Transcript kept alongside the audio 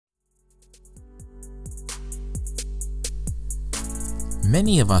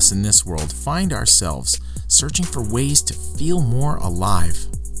Many of us in this world find ourselves searching for ways to feel more alive.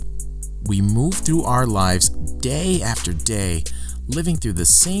 We move through our lives day after day, living through the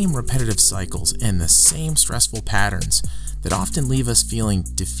same repetitive cycles and the same stressful patterns that often leave us feeling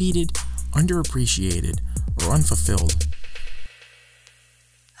defeated, underappreciated, or unfulfilled.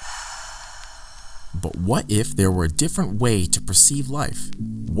 But what if there were a different way to perceive life?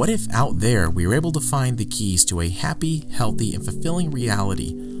 What if out there we were able to find the keys to a happy, healthy, and fulfilling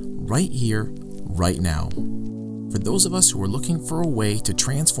reality right here, right now? For those of us who are looking for a way to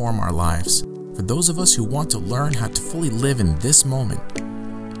transform our lives, for those of us who want to learn how to fully live in this moment,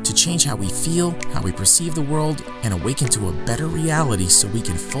 to change how we feel, how we perceive the world, and awaken to a better reality so we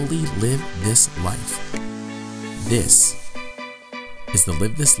can fully live this life. This is the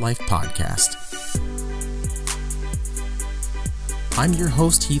Live This Life podcast. I'm your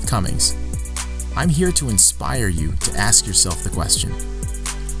host, Heath Cummings. I'm here to inspire you to ask yourself the question,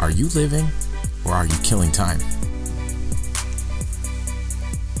 are you living or are you killing time?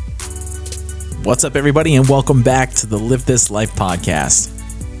 What's up, everybody, and welcome back to the Live This Life podcast.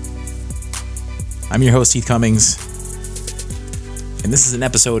 I'm your host, Heath Cummings, and this is an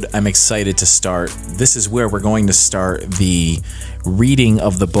episode I'm excited to start. This is where we're going to start the reading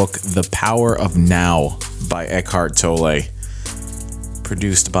of the book, The Power of Now by Eckhart Tolle,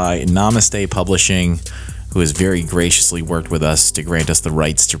 produced by Namaste Publishing, who has very graciously worked with us to grant us the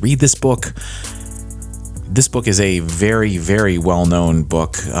rights to read this book. This book is a very, very well-known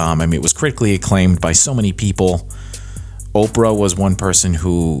book. It was critically acclaimed by so many people. Oprah was one person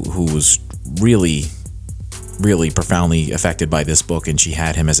who was really, really profoundly affected by this book, and she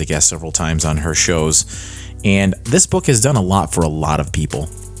had him as a guest several times on her shows. And this book has done a lot for a lot of people,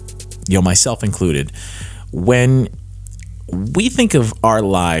 myself included. When we think of our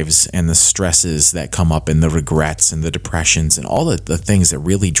lives and the stresses that come up and the regrets and the depressions and all the things that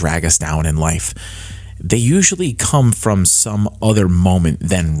really drag us down in life, they usually come from some other moment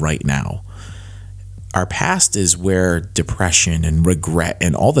than right now. Our past is where depression and regret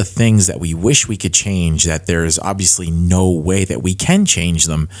and all the things that we wish we could change, that there's obviously no way that we can change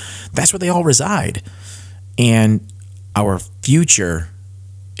them, that's where they all reside. And our future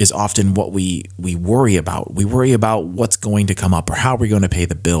is often what we worry about. We worry about what's going to come up, or how are we going to pay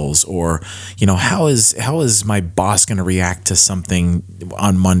the bills, or how is my boss going to react to something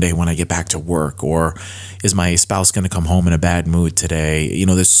on Monday when I get back to work, or is my spouse going to come home in a bad mood today?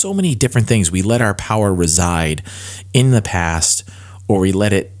 There's so many different things. We let our power reside in the past, or we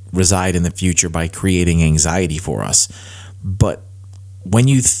let it reside in the future by creating anxiety for us. But when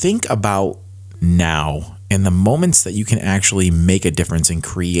you think about now and the moments that you can actually make a difference and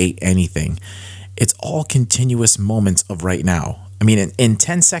create anything, it's all continuous moments of right now. In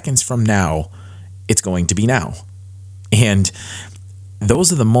 10 seconds from now, it's going to be now. And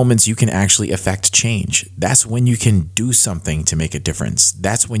those are the moments you can actually affect change. That's when you can do something to make a difference.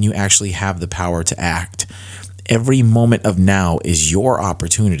 That's when you actually have the power to act. Every moment of now is your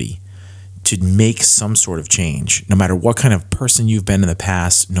opportunity to make some sort of change. No matter what kind of person you've been in the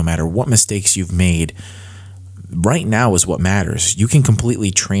past, no matter what mistakes you've made, right now is what matters. You can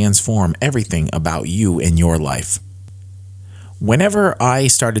completely transform everything about you in your life. Whenever I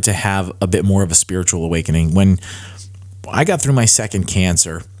started to have a bit more of a spiritual awakening, when I got through my second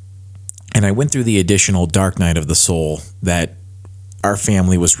cancer and I went through the additional dark night of the soul, that our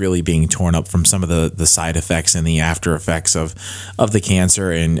family was really being torn up from some of the side effects and the after effects of the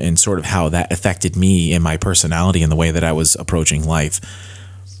cancer, and sort of how that affected me and my personality and the way that I was approaching life.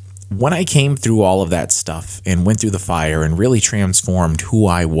 When I came through all of that stuff and went through the fire and really transformed who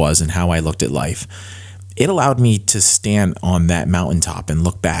I was and how I looked at life, it allowed me to stand on that mountaintop and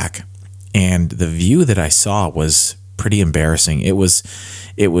look back. And the view that I saw was pretty embarrassing. It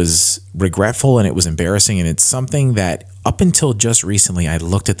was regretful, and it was embarrassing. And it's something that up until just recently, I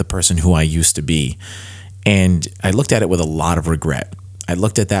looked at the person who I used to be, and I looked at it with a lot of regret. I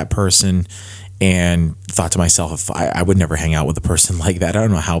looked at that person and thought to myself, if I would never hang out with a person like that. I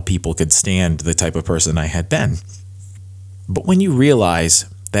don't know how people could stand the type of person I had been. But when you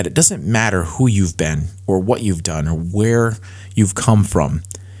realize that it doesn't matter who you've been or what you've done or where you've come from,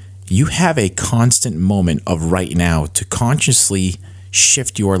 you have a constant moment of right now to consciously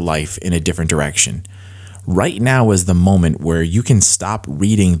shift your life in a different direction. Right now is the moment where you can stop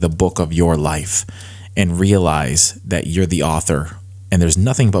reading the book of your life and realize that you're the author, and there's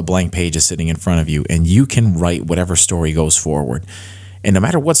nothing but blank pages sitting in front of you, and you can write whatever story goes forward. And no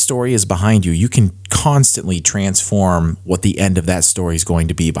matter what story is behind you, you can constantly transform what the end of that story is going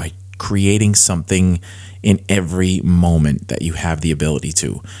to be by creating something in every moment that you have the ability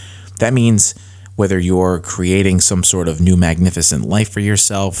to. That means whether you're creating some sort of new magnificent life for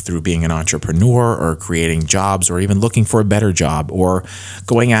yourself through being an entrepreneur or creating jobs or even looking for a better job or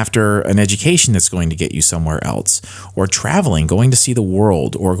going after an education that's going to get you somewhere else or traveling, going to see the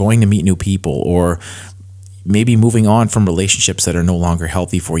world or going to meet new people or maybe moving on from relationships that are no longer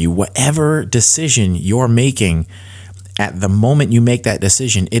healthy for you. Whatever decision you're making, at the moment you make that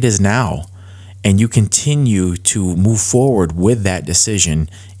decision, it is now. And you continue to move forward with that decision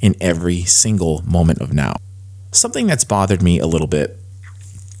in every single moment of now. Something that's bothered me a little bit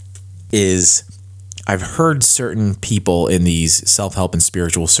is I've heard certain people in these self-help and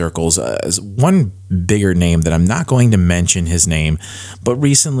spiritual circles, one bigger name that I'm not going to mention his name, but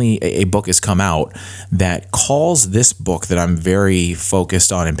recently a book has come out that calls this book that I'm very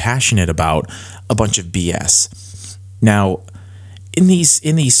focused on and passionate about a bunch of BS. Now, in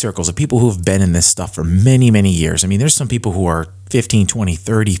these circles of people who have been in this stuff for many, many years, I mean, there's some people who are 15, 20,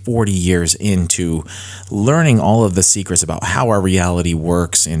 30, 40 years into learning all of the secrets about how our reality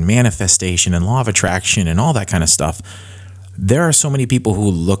works and manifestation and law of attraction and all that kind of stuff. There are so many people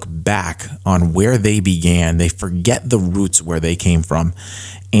who look back on where they began. They forget the roots where they came from,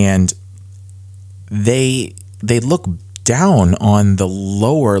 and they look down on the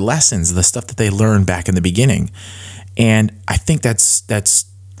lower lessons, the stuff that they learned back in the beginning. And I think that's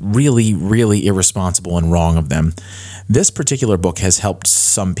really, really irresponsible and wrong of them. This particular book has helped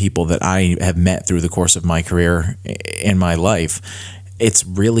some people that I have met through the course of my career and my life. It's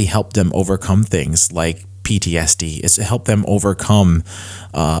really helped them overcome things like PTSD. It's helped them overcome,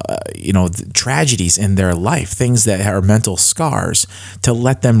 tragedies in their life, things that are mental scars, to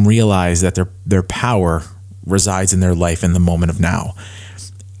let them realize that their power resides in their life in the moment of now.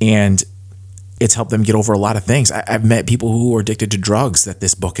 And it's helped them get over a lot of things. I've met people who are addicted to drugs that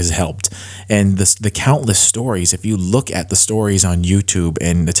this book has helped. And the countless stories, if you look at the stories on YouTube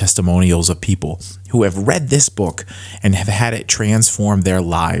and the testimonials of people who have read this book and have had it transform their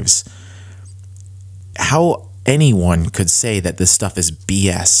lives, how anyone could say that this stuff is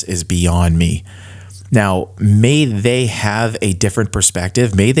BS is beyond me. Now, may they have a different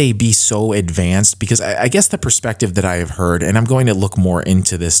perspective? May they be so advanced? Because I guess the perspective that I have heard, and I'm going to look more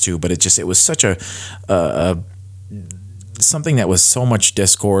into this too, but it was such something that was so much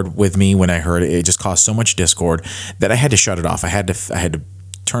discord with me when I heard it. It just caused so much discord that I had to shut it off. I had to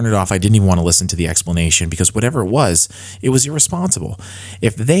turn it off. I didn't even want to listen to the explanation because whatever it was irresponsible.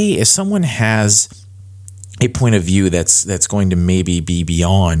 If someone has a point of view that's going to maybe be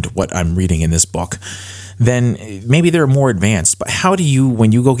beyond what I'm reading in this book, then maybe they're more advanced. But how do you,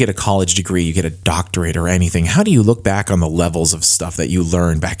 when you go get a college degree, you get a doctorate or anything, how do you look back on the levels of stuff that you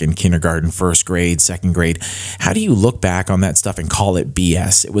learned back in kindergarten, first grade, second grade? How do you look back on that stuff and call it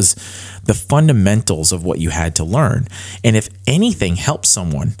BS? It was the fundamentals of what you had to learn. And if anything helps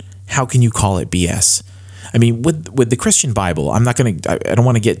someone, how can you call it BS? I mean, with the Christian Bible, I don't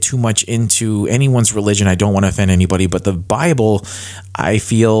want to get too much into anyone's religion. I don't want to offend anybody, but the Bible, I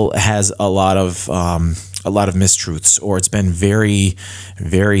feel, has a lot of mistruths, or it's been very,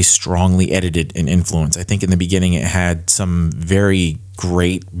 very strongly edited and influenced. I think in the beginning it had some very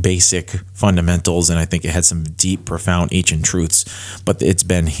great basic fundamentals, and I think it had some deep, profound ancient truths, but it's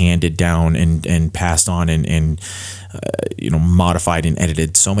been handed down and passed on and modified and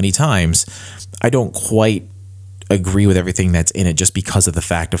edited so many times. I don't quite agree with everything that's in it just because of the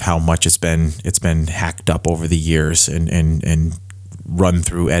fact of how much it's been hacked up over the years and run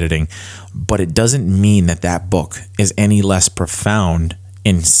through editing. But it doesn't mean that book is any less profound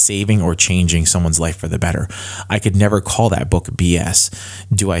in saving or changing someone's life for the better. I could never call that book BS.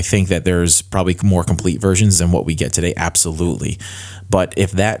 Do I think that there's probably more complete versions than what we get today? Absolutely. But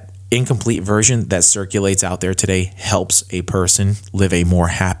if that incomplete version that circulates out there today helps a person live a more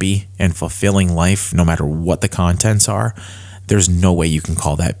happy and fulfilling life, no matter what the contents are, there's no way you can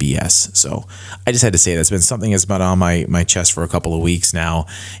call that BS. So I just had to say that's been something that's been on my chest for a couple of weeks now,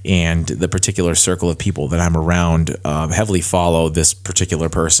 and the particular circle of people that I'm around heavily follow this particular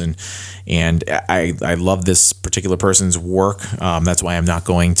person, and I love this particular person's work. That's why I'm not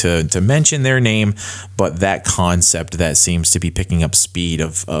going to mention their name, but that concept that seems to be picking up speed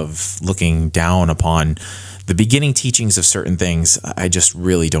of looking down upon the beginning teachings of certain things, I just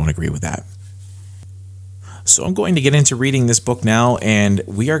really don't agree with that. So I'm going to get into reading this book now, and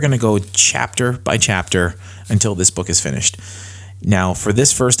we are going to go chapter by chapter until this book is finished. Now, for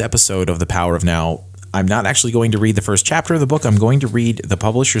this first episode of The Power of Now, I'm not actually going to read the first chapter of the book. I'm going to read the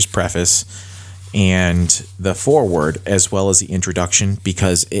publisher's preface and the foreword as well as the introduction,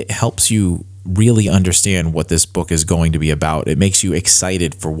 because it helps you really understand what this book is going to be about. It makes you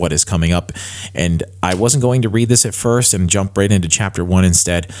excited for what is coming up. And I wasn't going to read this at first and jump right into chapter 1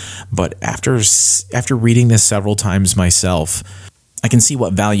 instead, but after reading this several times myself, I can see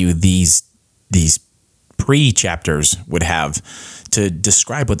what value these pre-chapters would have to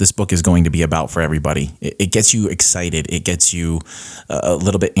describe what this book is going to be about for everybody. It gets you excited. It gets you a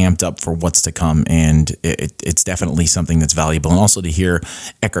little bit amped up for what's to come, and it's definitely something that's valuable. And also to hear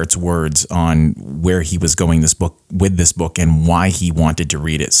Eckhart's words on where he was going with this book and why he wanted to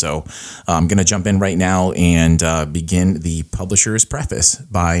read it. So I'm going to jump in right now and begin the publisher's preface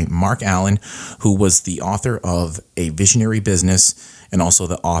by Mark Allen, who was the author of A Visionary Business and also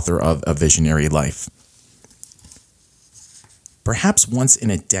the author of A Visionary Life. Perhaps once in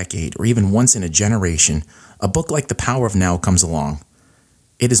a decade or even once in a generation, a book like The Power of Now comes along.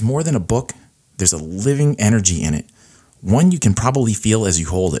 It is more than a book. There's a living energy in it, one you can probably feel as you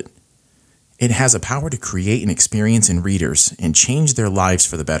hold it. It has a power to create an experience in readers and change their lives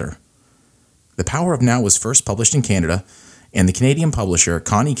for the better. The Power of Now was first published in Canada, and the Canadian publisher,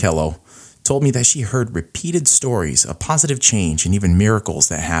 Connie Kello, told me that she heard repeated stories of positive change and even miracles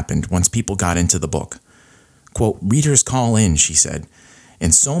that happened once people got into the book. Quote, "Readers call in," she said,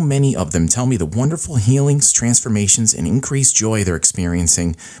 "and so many of them tell me the wonderful healings, transformations, and increased joy they're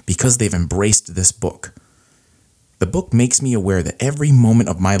experiencing because they've embraced this book. The book makes me aware that every moment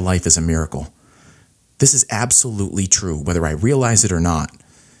of my life is a miracle. This is absolutely true, whether I realize it or not.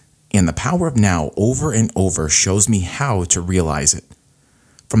 And The Power of Now over and over shows me how to realize it.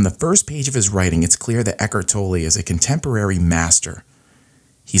 From the first page of his writing, it's clear that Eckhart Tolle is a contemporary master.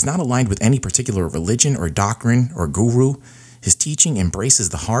 He's not aligned with any particular religion or doctrine or guru. His teaching embraces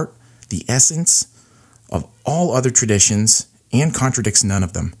the heart, the essence of all other traditions, and contradicts none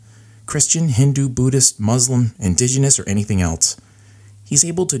of them. Christian, Hindu, Buddhist, Muslim, indigenous, or anything else. He's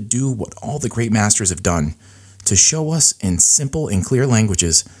able to do what all the great masters have done, to show us in simple and clear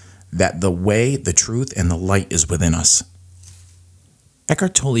languages that the way, the truth, and the light is within us."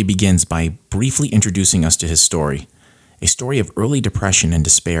 Eckhart Tolle begins by briefly introducing us to his story. A story of early depression and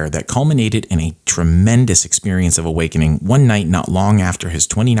despair that culminated in a tremendous experience of awakening one night not long after his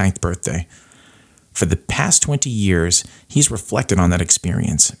 29th birthday. For the past 20 years, he's reflected on that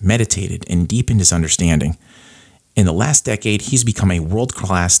experience, meditated, and deepened his understanding. In the last decade, he's become a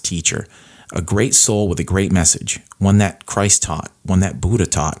world-class teacher, a great soul with a great message, one that Christ taught, one that Buddha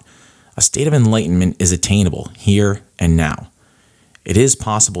taught. A state of enlightenment is attainable here and now. It is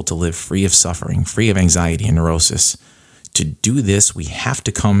possible to live free of suffering, free of anxiety and neurosis. To do this, we have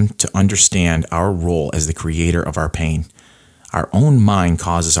to come to understand our role as the creator of our pain. Our own mind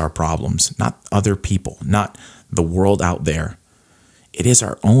causes our problems, not other people, not the world out there. It is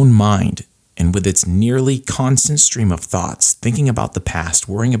our own mind, and with its nearly constant stream of thoughts, thinking about the past,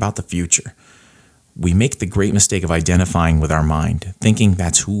 worrying about the future, we make the great mistake of identifying with our mind, thinking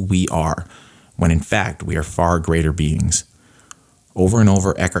that's who we are, when in fact we are far greater beings. Over and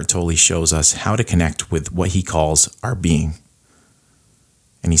over, Eckhart Tolle shows us how to connect with what he calls our being.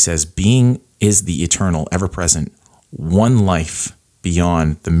 And he says, being is the eternal, ever-present, one life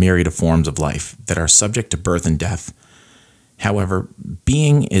beyond the myriad of forms of life that are subject to birth and death. However,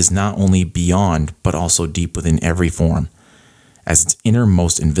 being is not only beyond, but also deep within every form, as its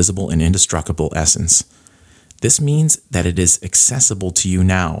innermost invisible and indestructible essence. This means that it is accessible to you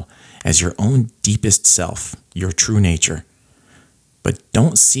now as your own deepest self, your true nature. But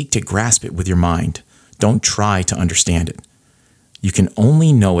don't seek to grasp it with your mind. Don't try to understand it. You can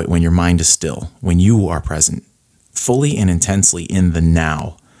only know it when your mind is still, when you are present, fully and intensely in the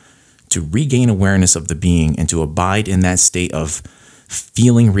now. To regain awareness of the being and to abide in that state of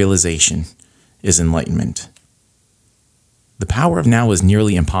feeling realization is enlightenment. The Power of Now is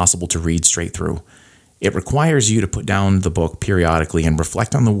nearly impossible to read straight through. It requires you to put down the book periodically and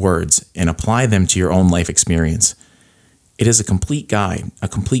reflect on the words and apply them to your own life experience. It is a complete guide, a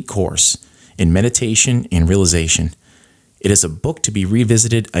complete course in meditation and realization. It is a book to be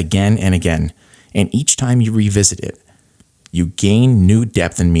revisited again and again, and each time you revisit it, you gain new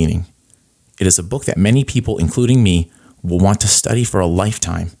depth and meaning. It is a book that many people, including me, will want to study for a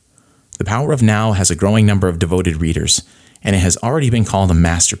lifetime. The Power of Now has a growing number of devoted readers, and it has already been called a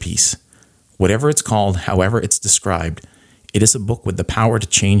masterpiece. Whatever it's called, however it's described, it is a book with the power to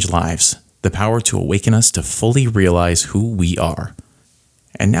change lives, the power to awaken us to fully realize who we are.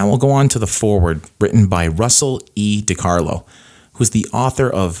 And now we'll go on to the foreword written by Russell E. DiCarlo, who's the author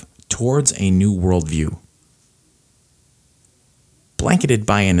of Towards a New Worldview. Blanketed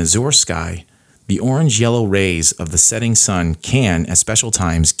by an azure sky, The orange-yellow rays of the setting sun can, at special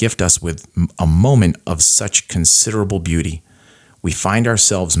times, gift us with a moment of such considerable beauty. We find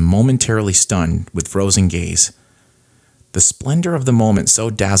ourselves momentarily stunned with frozen gaze. The splendor of the moment so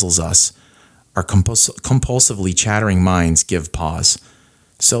dazzles us, our compulsively chattering minds give pause,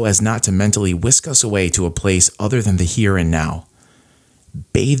 so as not to mentally whisk us away to a place other than the here and now.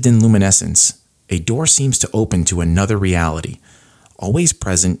 Bathed in luminescence, a door seems to open to another reality, always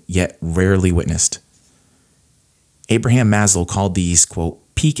present yet rarely witnessed. Abraham Maslow called these, quote,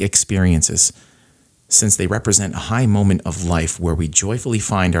 peak experiences, since they represent a high moment of life where we joyfully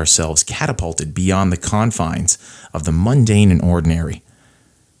find ourselves catapulted beyond the confines of the mundane and ordinary.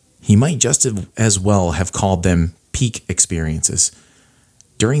 He might just as well have called them peak experiences.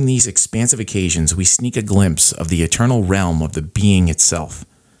 During these expansive occasions, we sneak a glimpse of the eternal realm of the being itself.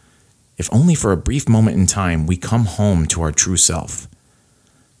 If only for a brief moment in time, we come home to our true self.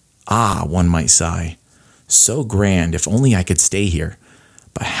 Ah, one might sigh, so grand if only I could stay here.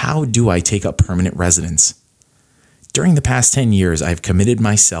 But how do I take up permanent residence? During the past 10 years, I've committed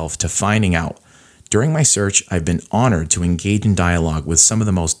myself to finding out. During my search, I've been honored to engage in dialogue with some of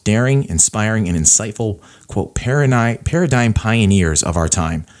the most daring, inspiring, and insightful, quote, paradigm pioneers of our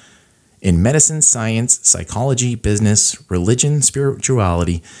time. In medicine, science, psychology, business, religion,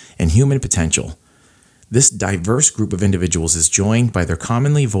 spirituality, and human potential. This diverse group of individuals is joined by their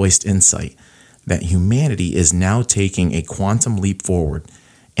commonly voiced insight that humanity is now taking a quantum leap forward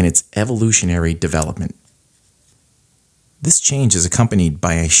in its evolutionary development. This change is accompanied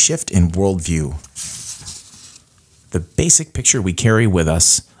by a shift in worldview. The basic picture we carry with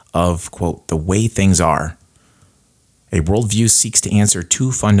us of, quote, the way things are. A worldview seeks to answer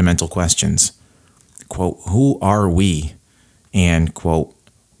two fundamental questions. Quote, who are we? And, quote,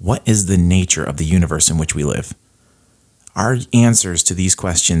 what is the nature of the universe in which we live? Our answers to these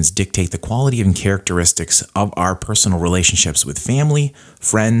questions dictate the quality and characteristics of our personal relationships with family,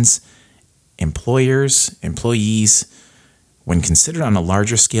 friends, employers, employees. When considered on a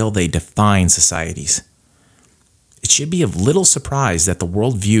larger scale, they define societies. It should be of little surprise that the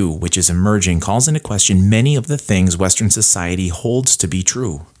worldview which is emerging calls into question many of the things Western society holds to be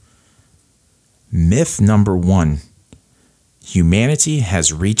true. Myth number 1. Humanity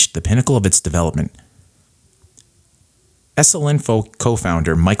has reached the pinnacle of its development. SLN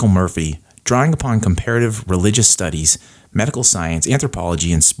co-founder Michael Murphy, drawing upon comparative religious studies, medical science,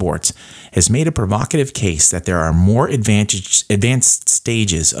 anthropology, and sports, has made a provocative case that there are more advanced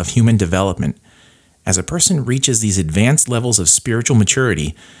stages of human development. As a person reaches these advanced levels of spiritual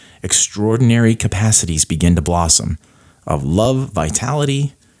maturity, extraordinary capacities begin to blossom of love,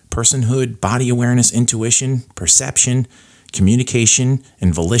 vitality, personhood, body awareness, intuition, perception, communication,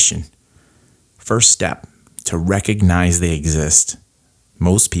 and volition. First step, to recognize they exist.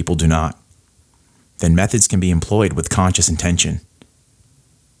 Most people do not. Then methods can be employed with conscious intention.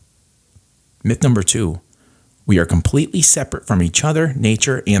 Myth number 2. We are completely separate from each other,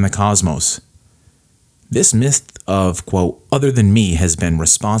 nature, and the cosmos. This myth of, quote, other than me has been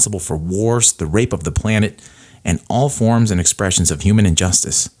responsible for wars, the rape of the planet, and all forms and expressions of human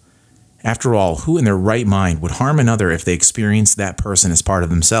injustice. After all, who in their right mind would harm another if they experienced that person as part of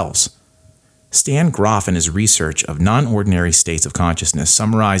themselves? Stan Grof, in his research of non-ordinary states of consciousness,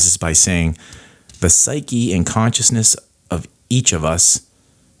 summarizes by saying, the psyche and consciousness of each of us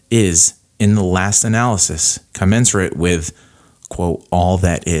is, in the last analysis, commensurate with, quote, all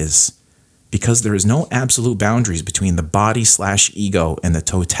that is, because there is no absolute boundaries between the body/ego and the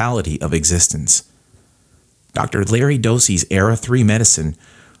totality of existence. Dr. Larry Dossey's Era 3 medicine,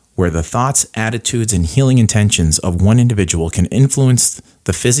 where the thoughts, attitudes, and healing intentions of one individual can influence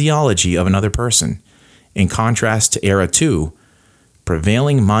the physiology of another person. In contrast to Era 2,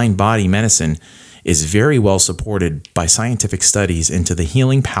 prevailing mind-body medicine is very well supported by scientific studies into the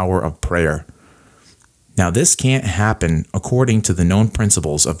healing power of prayer. Now, this can't happen according to the known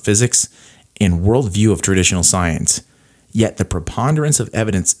principles of physics and worldview of traditional science, yet the preponderance of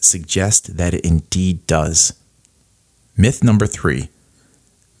evidence suggests that it indeed does. Myth number 3.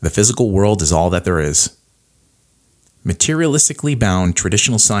 The physical world is all that there is. Materialistically bound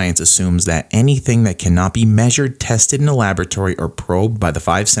traditional science assumes that anything that cannot be measured, tested in a laboratory, or probed by the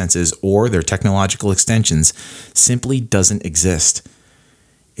 5 senses or their technological extensions simply doesn't exist.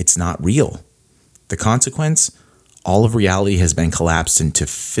 It's not real. The consequence? All of reality has been collapsed into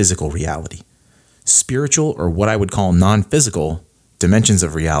physical reality. Spiritual, or what I would call non-physical, dimensions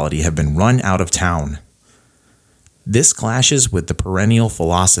of reality have been run out of town. This clashes with the perennial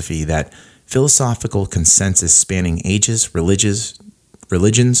philosophy that philosophical consensus spanning ages, religions,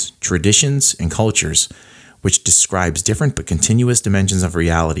 traditions, and cultures, which describes different but continuous dimensions of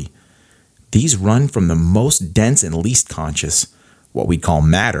reality. These run from the most dense and least conscious, what we'd call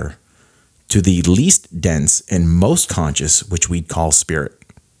matter, to the least dense and most conscious, which we'd call spirit.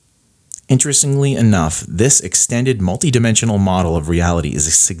 Interestingly enough, this extended multidimensional model of reality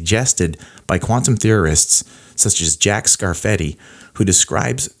is suggested by quantum theorists such as Jack Scarfetti, who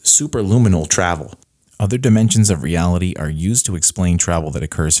describes superluminal travel. Other dimensions of reality are used to explain travel that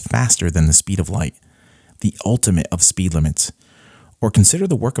occurs faster than the speed of light, the ultimate of speed limits. Or consider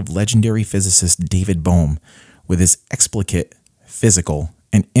the work of legendary physicist David Bohm with his explicit physical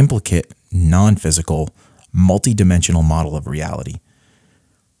and implicate non-physical multidimensional model of reality.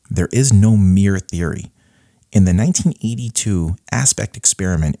 There is no mere theory. In the 1982 Aspect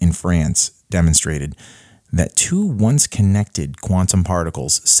experiment in France demonstrated that two once connected quantum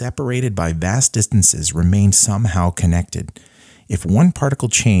particles separated by vast distances remained somehow connected. If one particle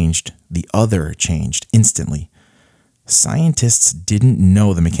changed, the other changed instantly. Scientists didn't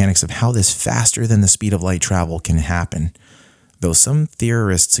know the mechanics of how this faster than the speed of light travel can happen, though some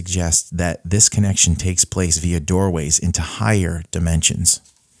theorists suggest that this connection takes place via doorways into higher dimensions.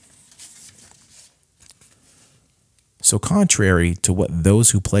 So contrary to what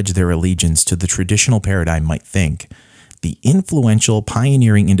those who pledge their allegiance to the traditional paradigm might think, the influential,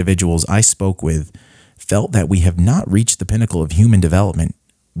 pioneering individuals I spoke with felt that we have not reached the pinnacle of human development.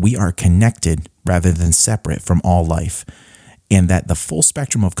 We are connected rather than separate from all life, and that the full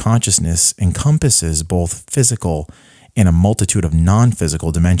spectrum of consciousness encompasses both physical and a multitude of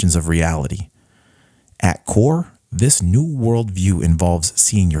non-physical dimensions of reality. At core, this new worldview involves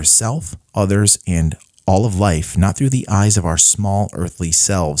seeing yourself, others, and all of life not through the eyes of our small earthly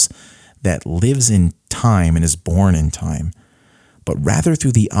selves that lives in time and is born in time, but rather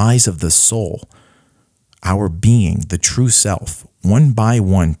through the eyes of the soul, our being, the true self. One by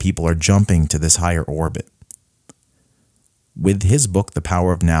one, people are jumping to this higher orbit. With his book, The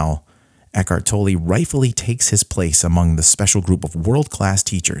Power of Now, Eckhart Tolle rightfully takes his place among the special group of world-class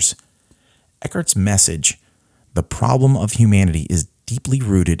teachers. Eckhart's message, the problem of humanity, is deeply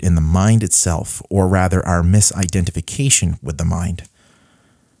rooted in the mind itself, or rather our misidentification with the mind.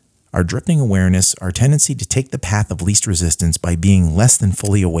 Our drifting awareness, our tendency to take the path of least resistance by being less than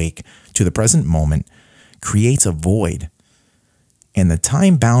fully awake to the present moment, creates a void. And the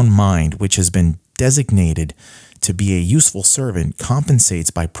time-bound mind, which has been designated to be a useful servant, compensates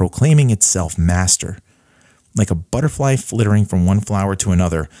by proclaiming itself master. Like a butterfly flittering from one flower to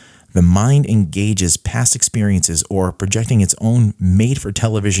another, the mind engages past experiences, or projecting its own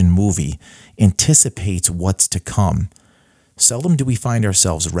made-for-television movie, anticipates what's to come. Seldom do we find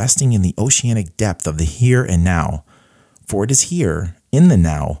ourselves resting in the oceanic depth of the here and now, for it is here, in the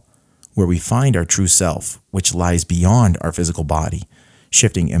now, where we find our true self, which lies beyond our physical body,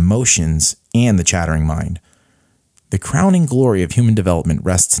 shifting emotions and the chattering mind. The crowning glory of human development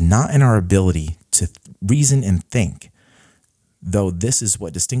rests not in our ability to reason and think, though this is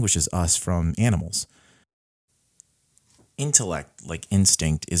what distinguishes us from animals. Intellect, like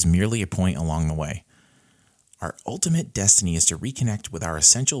instinct, is merely a point along the way. Our ultimate destiny is to reconnect with our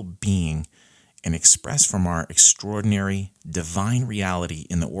essential being and express from our extraordinary, divine reality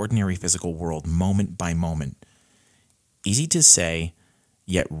in the ordinary physical world moment by moment. Easy to say,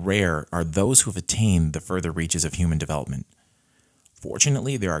 yet rare are those who have attained the further reaches of human development.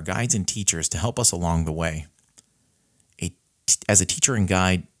 Fortunately, there are guides and teachers to help us along the way. As a teacher and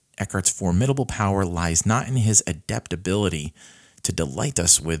guide, Eckhart's formidable power lies not in his adept ability to delight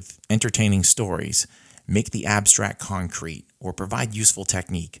us with entertaining stories, make the abstract concrete, or provide useful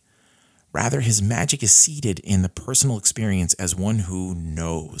technique. Rather, his magic is seated in the personal experience as one who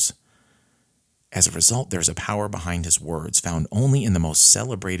knows. As a result, there's a power behind his words found only in the most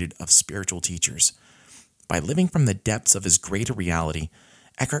celebrated of spiritual teachers. By living from the depths of his greater reality,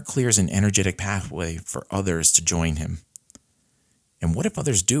 Eckhart clears an energetic pathway for others to join him. And what if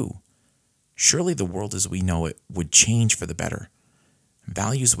others do? Surely the world as we know it would change for the better.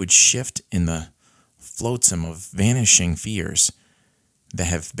 Values would shift in the flotsam of vanishing fears that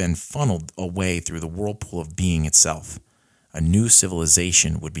have been funneled away through the whirlpool of being itself. A new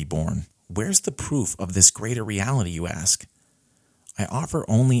civilization would be born. Where's the proof of this greater reality, you ask? I offer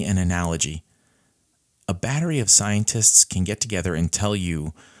only an analogy. A battery of scientists can get together and tell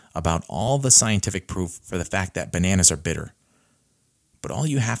you about all the scientific proof for the fact that bananas are bitter. But all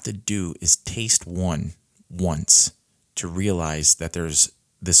you have to do is taste one once to realize that there's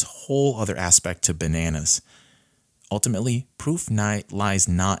this whole other aspect to bananas. Ultimately, proof lies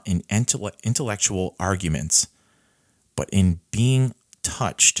not in intellectual arguments, but in being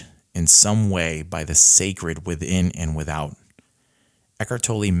touched in some way by the sacred within and without. Eckhart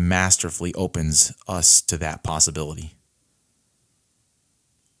Tolle masterfully opens us to that possibility.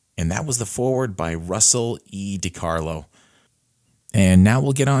 And that was the foreword by Russell E. DiCarlo. And now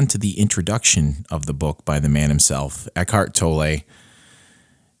we'll get on to the introduction of the book by the man himself, Eckhart Tolle.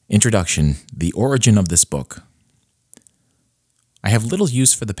 Introduction, the origin of this book. I have little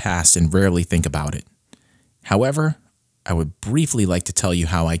use for the past and rarely think about it. However, I would briefly like to tell you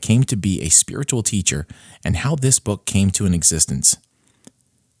how I came to be a spiritual teacher and how this book came to an existence.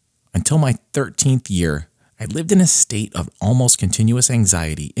 Until my 13th year, I lived in a state of almost continuous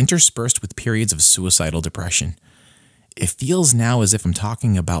anxiety interspersed with periods of suicidal depression. It feels now as if I'm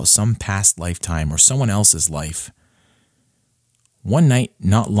talking about some past lifetime or someone else's life. One night,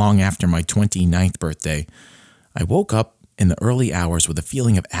 not long after my 29th birthday, I woke up in the early hours with a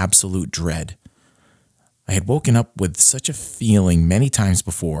feeling of absolute dread. I had woken up with such a feeling many times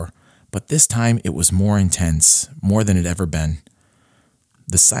before, but this time it was more intense, more than it had ever been.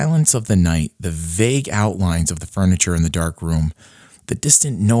 The silence of the night, the vague outlines of the furniture in the dark room, the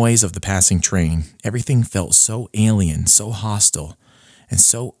distant noise of the passing train, everything felt so alien, so hostile, and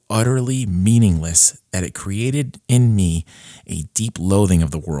so utterly meaningless that it created in me a deep loathing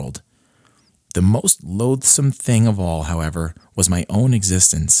of the world. The most loathsome thing of all, however, was my own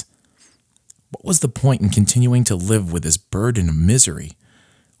existence. What was the point in continuing to live with this burden of misery?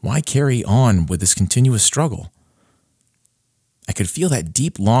 Why carry on with this continuous struggle? I could feel that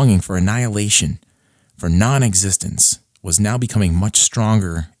deep longing for annihilation, for non-existence, was now becoming much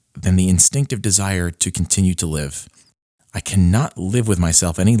stronger than the instinctive desire to continue to live. I cannot live with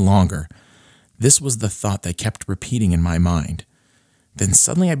myself any longer. This was the thought that kept repeating in my mind. Then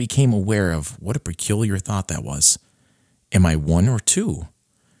suddenly I became aware of what a peculiar thought that was. Am I one or two?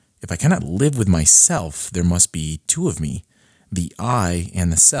 If I cannot live with myself, there must be two of me, the I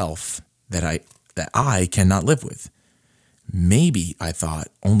and the self that I cannot live with. Maybe, I thought,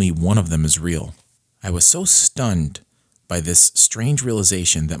 only one of them is real. I was so stunned by this strange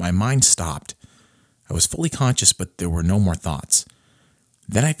realization that my mind stopped. I was fully conscious, but there were no more thoughts.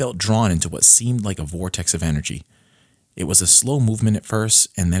 Then I felt drawn into what seemed like a vortex of energy. It was a slow movement at first,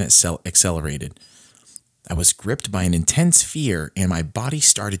 and then it accelerated. I was gripped by an intense fear, and my body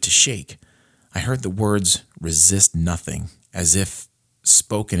started to shake. I heard the words, "resist nothing," as if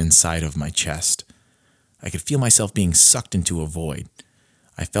spoken inside of my chest. I could feel myself being sucked into a void.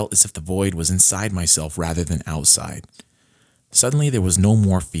 I felt as if the void was inside myself rather than outside. Suddenly there was no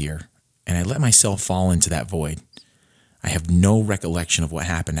more fear, and I let myself fall into that void. I have no recollection of what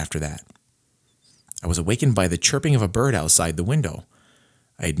happened after that. I was awakened by the chirping of a bird outside the window.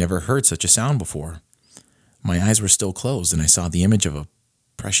 I had never heard such a sound before. My eyes were still closed, and I saw the image of a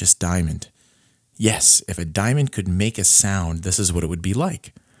precious diamond. Yes, if a diamond could make a sound, this is what it would be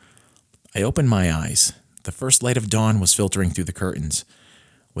like. I opened my eyes. The first light of dawn was filtering through the curtains.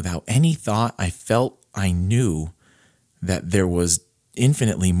 Without any thought, I knew that there was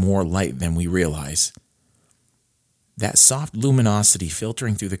infinitely more light than we realize. That soft luminosity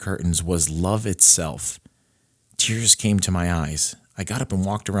filtering through the curtains was love itself. Tears came to my eyes. I got up and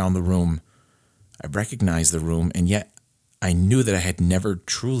walked around the room. I recognized the room, and yet I knew that I had never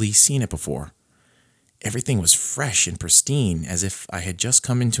truly seen it before. Everything was fresh and pristine, as if I had just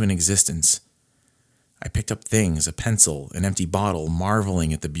come into an existence. I picked up things, a pencil, an empty bottle,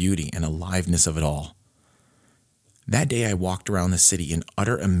 marveling at the beauty and aliveness of it all. That day I walked around the city in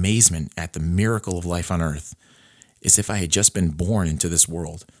utter amazement at the miracle of life on earth, as if I had just been born into this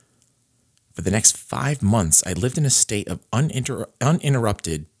world. For the next 5 months, I lived in a state of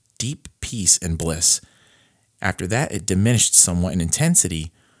uninterrupted, deep peace and bliss. After that, it diminished somewhat in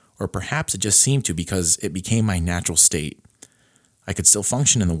intensity, or perhaps it just seemed to because it became my natural state. I could still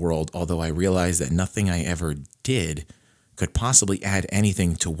function in the world, although I realized that nothing I ever did could possibly add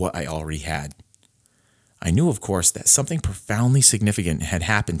anything to what I already had. I knew, of course, that something profoundly significant had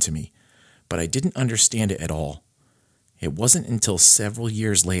happened to me, but I didn't understand it at all. It wasn't until several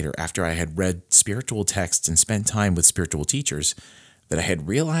years later, after I had read spiritual texts and spent time with spiritual teachers, that I had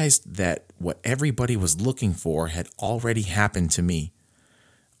realized that what everybody was looking for had already happened to me.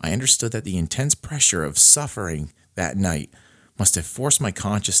 I understood that the intense pressure of suffering that night must have forced my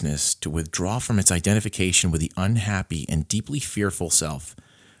consciousness to withdraw from its identification with the unhappy and deeply fearful self,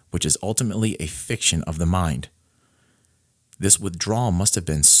 which is ultimately a fiction of the mind. This withdrawal must have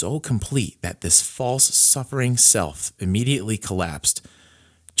been so complete that this false suffering self immediately collapsed,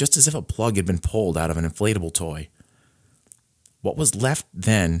 just as if a plug had been pulled out of an inflatable toy. What was left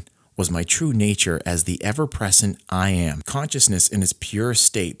then was my true nature as the ever-present I am, consciousness in its pure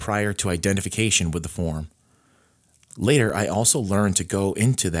state prior to identification with the form. Later, I also learned to go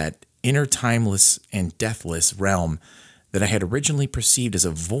into that inner timeless and deathless realm that I had originally perceived as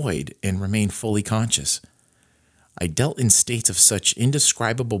a void and remain fully conscious. I dealt in states of such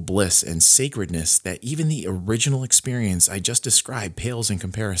indescribable bliss and sacredness that even the original experience I just described pales in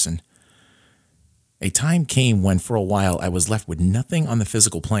comparison. A time came when for a while I was left with nothing on the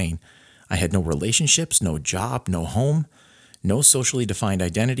physical plane. I had no relationships, no job, no home, no socially defined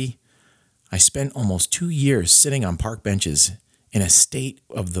identity. I spent almost 2 years sitting on park benches in a state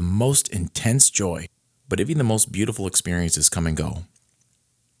of the most intense joy. But even the most beautiful experiences come and go.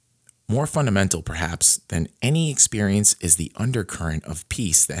 More fundamental, perhaps, than any experience is the undercurrent of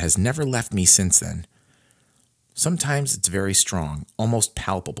peace that has never left me since then. Sometimes it's very strong, almost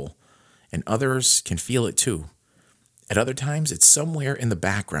palpable, and others can feel it too. At other times, it's somewhere in the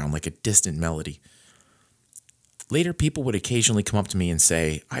background like a distant melody. Later, people would occasionally come up to me and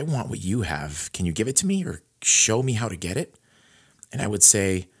say, "I want what you have. Can you give it to me or show me how to get it?" And I would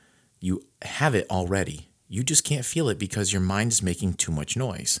say, "You have it already. You just can't feel it because your mind is making too much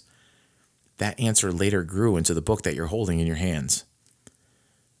noise." That answer later grew into the book that you're holding in your hands.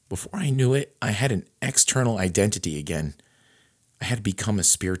 Before I knew it, I had an external identity again. I had become a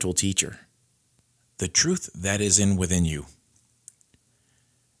spiritual teacher. The truth that is within you.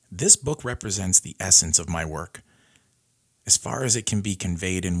 This book represents the essence of my work, as far as it can be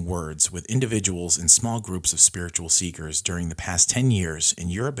conveyed in words with individuals and small groups of spiritual seekers during the past 10 years in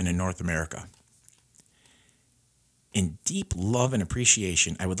Europe and in North America. In deep love and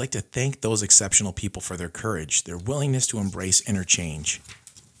appreciation, I would like to thank those exceptional people for their courage, their willingness to embrace inner change,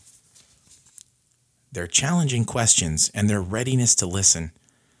 their challenging questions, and their readiness to listen.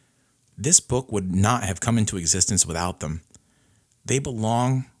 This book would not have come into existence without them. They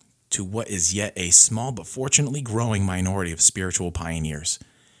belong to what is yet a small but fortunately growing minority of spiritual pioneers,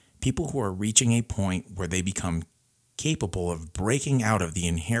 people who are reaching a point where they become capable of breaking out of the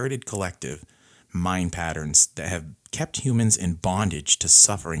inherited collective mind patterns that have kept humans in bondage to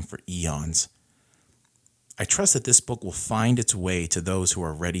suffering for eons. I trust that this book will find its way to those who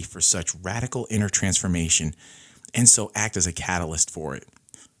are ready for such radical inner transformation and so act as a catalyst for it.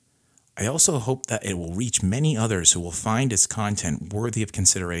 I also hope that it will reach many others who will find its content worthy of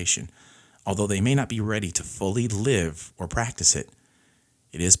consideration, although they may not be ready to fully live or practice it.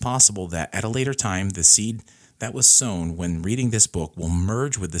 It is possible that at a later time, the seed that was sown when reading this book will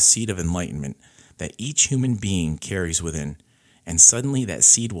merge with the seed of enlightenment that each human being carries within, and suddenly that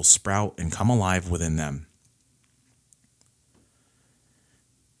seed will sprout and come alive within them.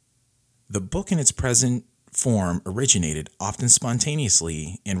 The book in its present form originated, often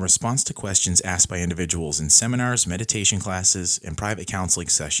spontaneously, in response to questions asked by individuals in seminars, meditation classes, and private counseling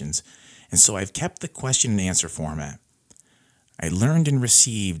sessions, and so I've kept the question and answer format. I learned and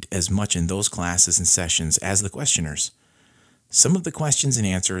received as much in those classes and sessions as the questioners. Some of the questions and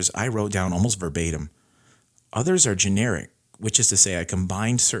answers I wrote down almost verbatim. Others are generic, which is to say I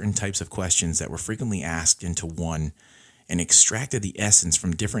combined certain types of questions that were frequently asked into one and extracted the essence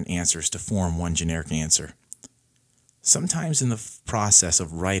from different answers to form one generic answer. Sometimes in the process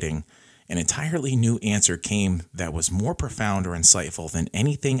of writing, an entirely new answer came that was more profound or insightful than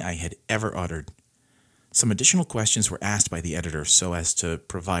anything I had ever uttered. Some additional questions were asked by the editor so as to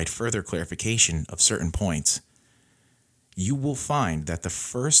provide further clarification of certain points. You will find that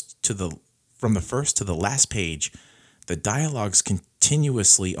from the first to the last page, the dialogues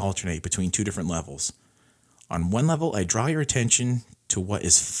continuously alternate between two different levels. On one level, I draw your attention to what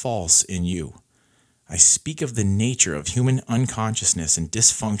is false in you. I speak of the nature of human unconsciousness and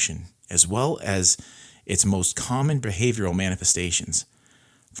dysfunction, as well as its most common behavioral manifestations,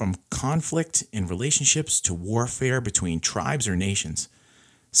 from conflict in relationships to warfare between tribes or nations.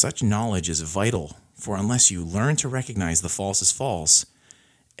 Such knowledge is vital, for unless you learn to recognize the false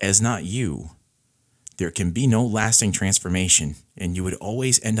as not you, there can be no lasting transformation, and you would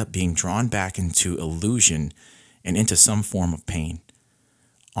always end up being drawn back into illusion and into some form of pain.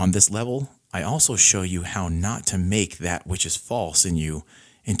 On this level, I also show you how not to make that which is false in you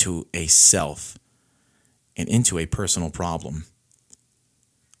into a self and into a personal problem.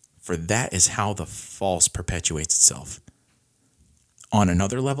 For that is how the false perpetuates itself. On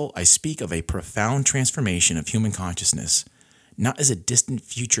another level, I speak of a profound transformation of human consciousness, not as a distant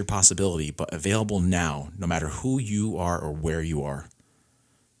future possibility, but available now, no matter who you are or where you are.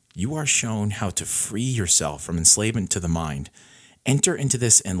 You are shown how to free yourself from enslavement to the mind, enter into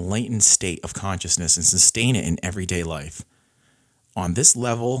this enlightened state of consciousness, and sustain it in everyday life. On this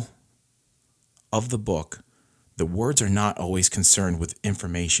level of the book, the words are not always concerned with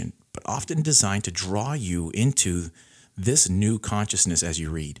information, but often designed to draw you into this new consciousness as you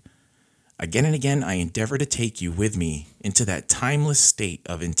read. Again and again, I endeavor to take you with me into that timeless state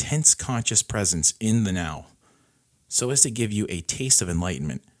of intense conscious presence in the now, so as to give you a taste of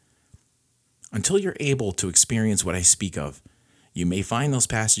enlightenment. Until you're able to experience what I speak of, you may find those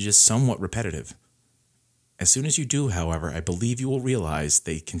passages somewhat repetitive. As soon as you do, however, I believe you will realize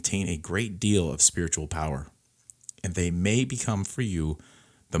they contain a great deal of spiritual power, and they may become for you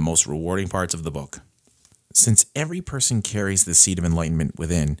the most rewarding parts of the book. Since every person carries the seed of enlightenment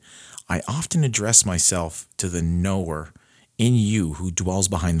within, I often address myself to the knower in you who dwells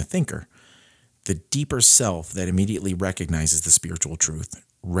behind the thinker. The deeper self that immediately recognizes the spiritual truth,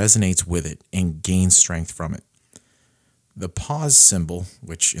 resonates with it, and gains strength from it. The pause symbol,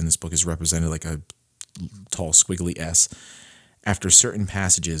 which in this book is represented like a tall squiggly S, after certain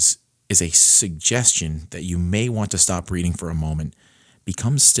passages is a suggestion that you may want to stop reading for a moment,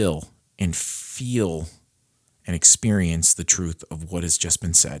 become still, and feel and experience the truth of what has just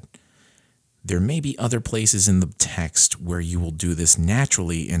been said. There may be other places in the text where you will do this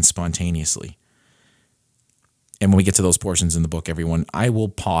naturally and spontaneously. And when we get to those portions in the book, everyone, I will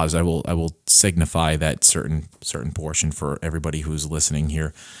pause. I will signify that certain portion for everybody who's listening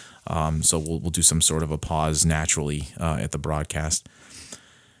here. So we'll do some sort of a pause naturally at the broadcast.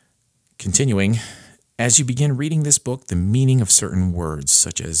 Continuing, as you begin reading this book, the meaning of certain words,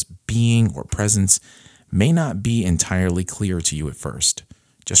 such as being or presence, may not be entirely clear to you at first.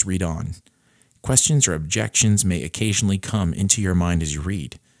 Just read on. Questions or objections may occasionally come into your mind as you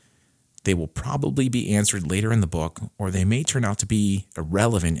read. They will probably be answered later in the book, or they may turn out to be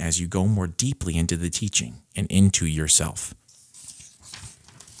irrelevant as you go more deeply into the teaching and into yourself.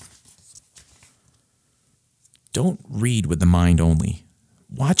 Don't read with the mind only.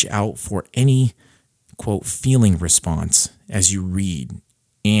 Watch out for any, quote, feeling response as you read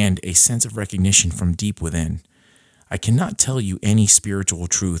and a sense of recognition from deep within. I cannot tell you any spiritual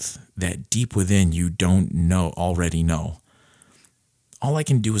truth that deep within you don't already know. All I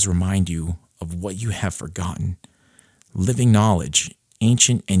can do is remind you of what you have forgotten. Living knowledge,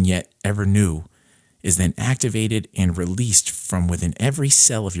 ancient and yet ever new, is then activated and released from within every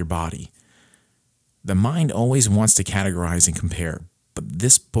cell of your body. The mind always wants to categorize and compare, but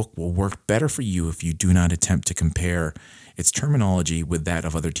this book will work better for you if you do not attempt to compare its terminology with that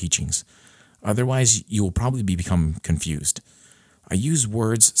of other teachings. Otherwise, you will probably become confused. I use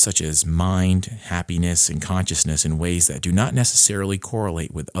words such as mind, happiness, and consciousness in ways that do not necessarily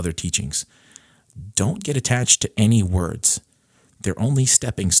correlate with other teachings. Don't get attached to any words. They're only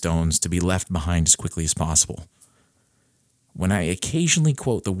stepping stones to be left behind as quickly as possible. When I occasionally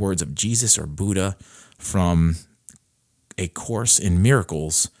quote the words of Jesus or Buddha from A Course in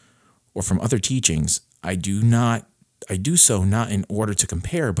Miracles or from other teachings, I do so not in order to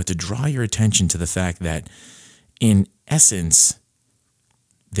compare, but to draw your attention to the fact that, in essence,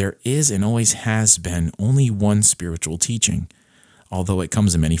 there is and always has been only one spiritual teaching, although it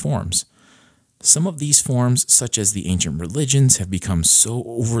comes in many forms. Some of these forms, such as the ancient religions, have become so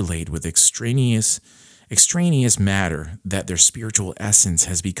overlaid with extraneous matter that their spiritual essence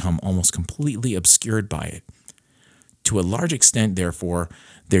has become almost completely obscured by it. To a large extent, therefore,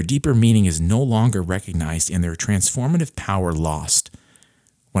 their deeper meaning is no longer recognized and their transformative power lost.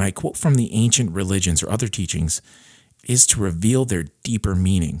 When I quote from the ancient religions or other teachings, it is to reveal their deeper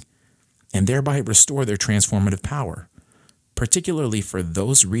meaning and thereby restore their transformative power, particularly for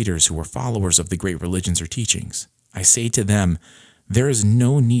those readers who are followers of the great religions or teachings. I say to them, there is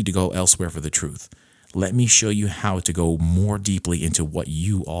no need to go elsewhere for the truth. Let me show you how to go more deeply into what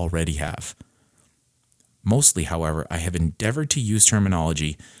you already have. Mostly, however, I have endeavored to use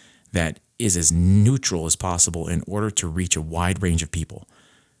terminology that is as neutral as possible in order to reach a wide range of people.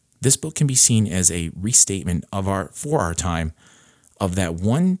 This book can be seen as a restatement for our time of that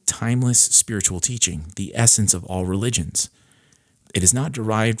one timeless spiritual teaching, the essence of all religions. It is not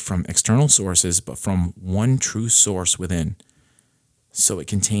derived from external sources, but from one true source within. So it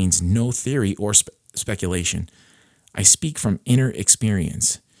contains no theory or speculation. I speak from inner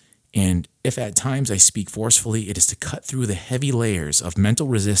experience. And if at times I speak forcefully, it is to cut through the heavy layers of mental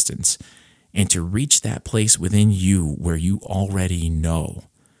resistance and to reach that place within you where you already know,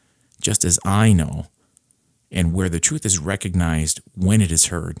 just as I know, and where the truth is recognized when it is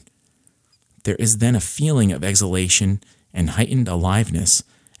heard. There is then a feeling of exhalation and heightened aliveness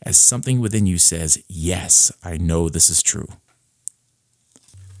as something within you says, yes, I know this is true.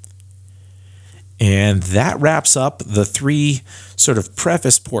 And that wraps up the three sort of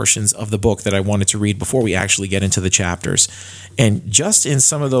preface portions of the book that I wanted to read before we actually get into the chapters. And just in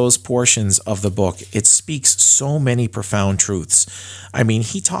some of those portions of the book, it speaks so many profound truths. I mean,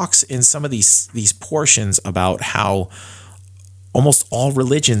 he talks in some of these portions about how almost all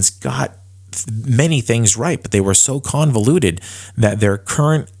religions got many things right, but they were so convoluted that their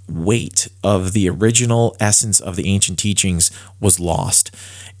current weight of the original essence of the ancient teachings was lost.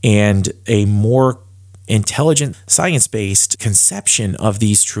 And a more intelligent, science-based conception of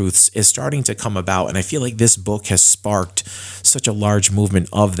these truths is starting to come about. And I feel like this book has sparked such a large movement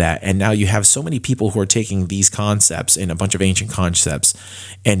of that. And now you have so many people who are taking these concepts and a bunch of ancient concepts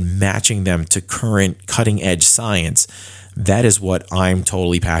and matching them to current cutting-edge science. That is what I'm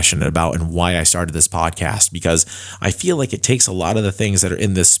totally passionate about and why I started this podcast, because I feel like it takes a lot of the things that are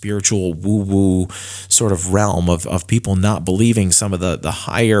in this spiritual woo-woo sort of realm of people not believing some of the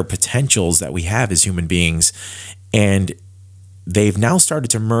higher potentials that we have as human beings. And they've now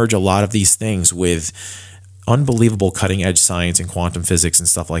started to merge a lot of these things with unbelievable cutting edge science and quantum physics and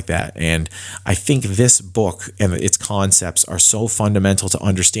stuff like that. And I think this book and its concepts are so fundamental to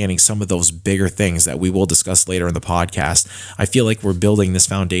understanding some of those bigger things that we will discuss later in the podcast. I feel like we're building this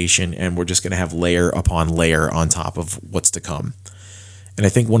foundation and we're just going to have layer upon layer on top of what's to come. And I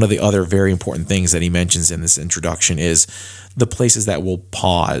think one of the other very important things that he mentions in this introduction is the places that will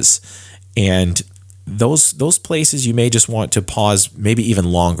pause. And those places you may just want to pause maybe even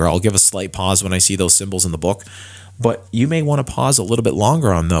longer. I'll give a slight pause when I see those symbols in the book, but you may want to pause a little bit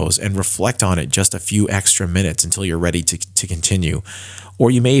longer on those and reflect on it just a few extra minutes until you're ready to continue. Or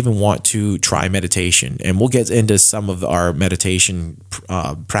you may even want to try meditation, and we'll get into some of our meditation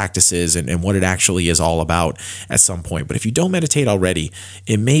practices and what it actually is all about at some point. But if you don't meditate already,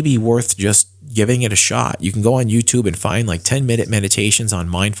 it may be worth just giving it a shot. You can go on YouTube and find like 10-minute meditations on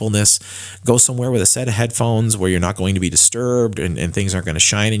mindfulness. Go somewhere with a set of headphones where you're not going to be disturbed and things aren't going to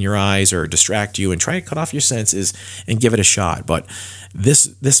shine in your eyes or distract you, and try to cut off your senses and give it a shot. But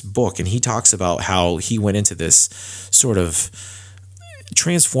this book, and he talks about how he went into this sort of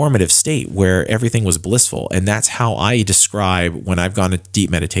transformative state where everything was blissful. And that's how I describe when I've gone to deep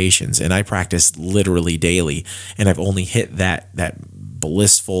meditations, and I practice literally daily. And I've only hit that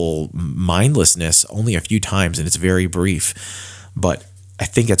blissful mindlessness only a few times, and it's very brief. But I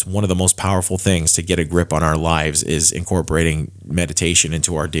think it's one of the most powerful things to get a grip on our lives is incorporating meditation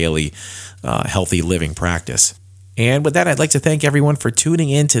into our daily healthy living practice. And with that, I'd like to thank everyone for tuning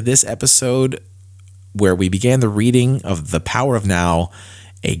in to this episode where we began the reading of The Power of Now,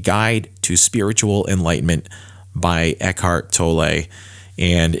 A Guide to Spiritual Enlightenment by Eckhart Tolle.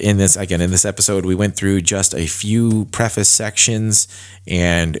 And in this episode, we went through just a few preface sections,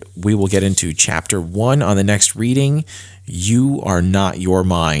 and we will get into chapter 1 on the next reading. You are not your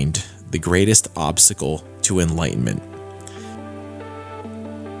mind, the greatest obstacle to enlightenment.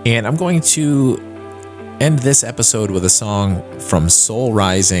 And I'm going to end this episode with a song from Soul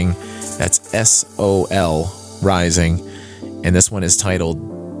Rising. That's S-O-L Rising. And this one is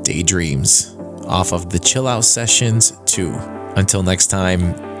titled Daydreams, off of the Chill Out Sessions 2. Until next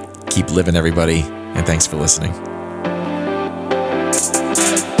time, keep living, everybody, and thanks for listening.